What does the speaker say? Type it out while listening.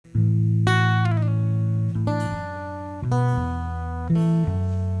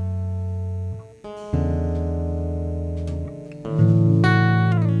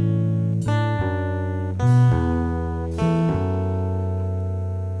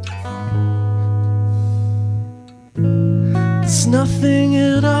nothing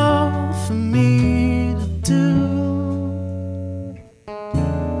at all for me to do.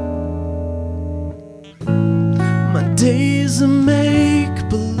 My days of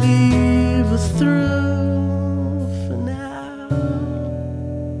make-believe are through for now.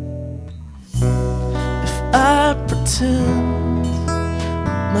 If I pretend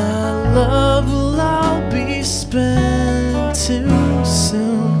my love will all be spent too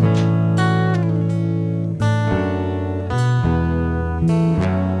soon,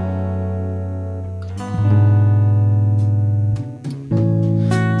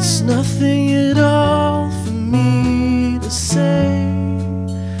 it's nothing at all for me to say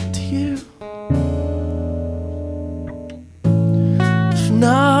to you. If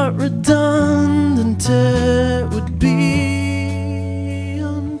not redundant, it would be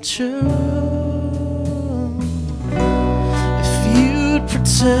untrue. If you'd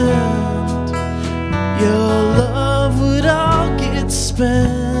pretend your love would all get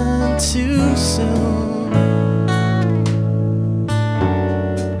spent too soon.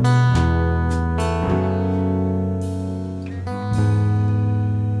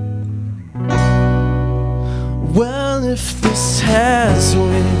 Well, if this has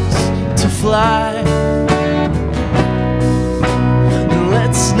wings to fly, then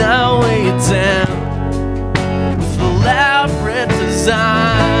let's not weigh it down with elaborate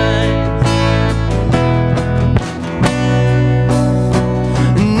designs.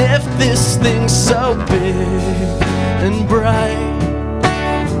 And if this thing's so big and bright,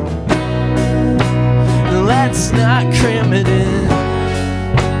 then let's not cram it in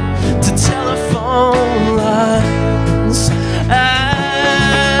to telephone lines.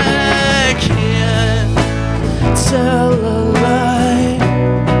 I can't tell a lie.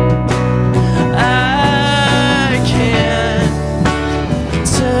 I can't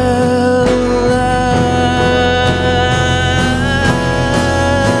tell a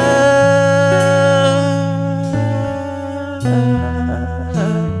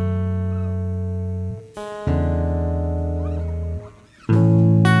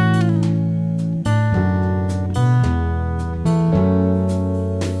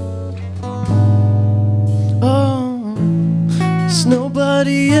there's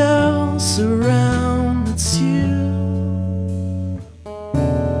nobody else around, it's you.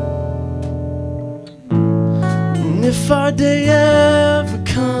 And if our day ever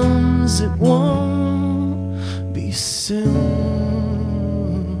comes, it won't be soon.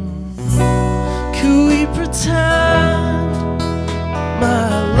 Could we pretend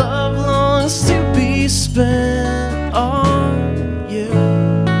my love longs to be spent on you?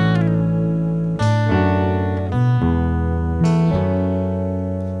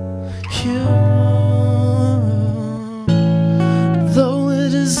 Though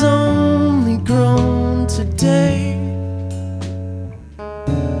it has only grown today,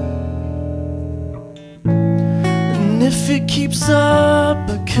 and if it keeps up,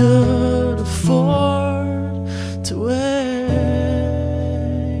 I could afford to wait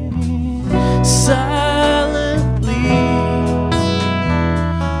silently.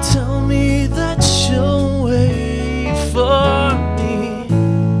 Tell me that you'll wait for me.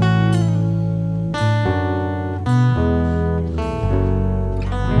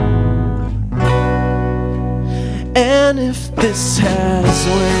 And if this has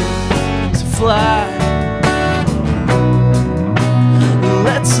wings to fly,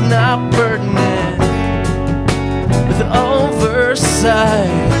 let's not burden it with oversight.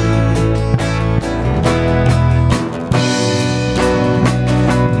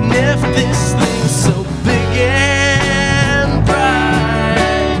 And if this thing's so big and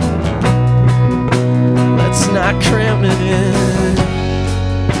bright, let's not cram it in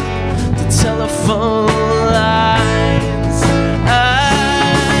the telephone lines. I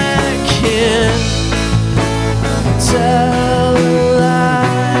can't tell a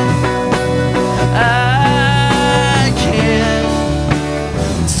lie. I can't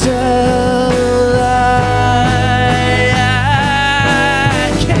tell a lie. I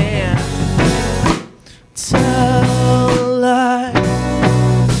can't tell a lie.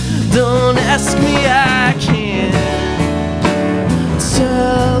 Don't ask me, I can't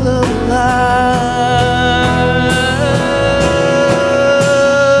tell a lie.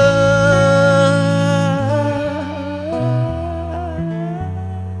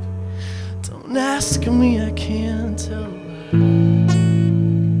 Don't ask me, I can't tell a lie.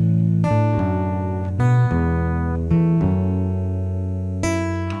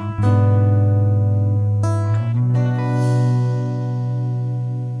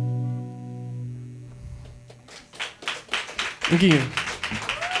 Thank you.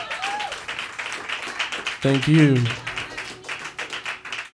 Thank you.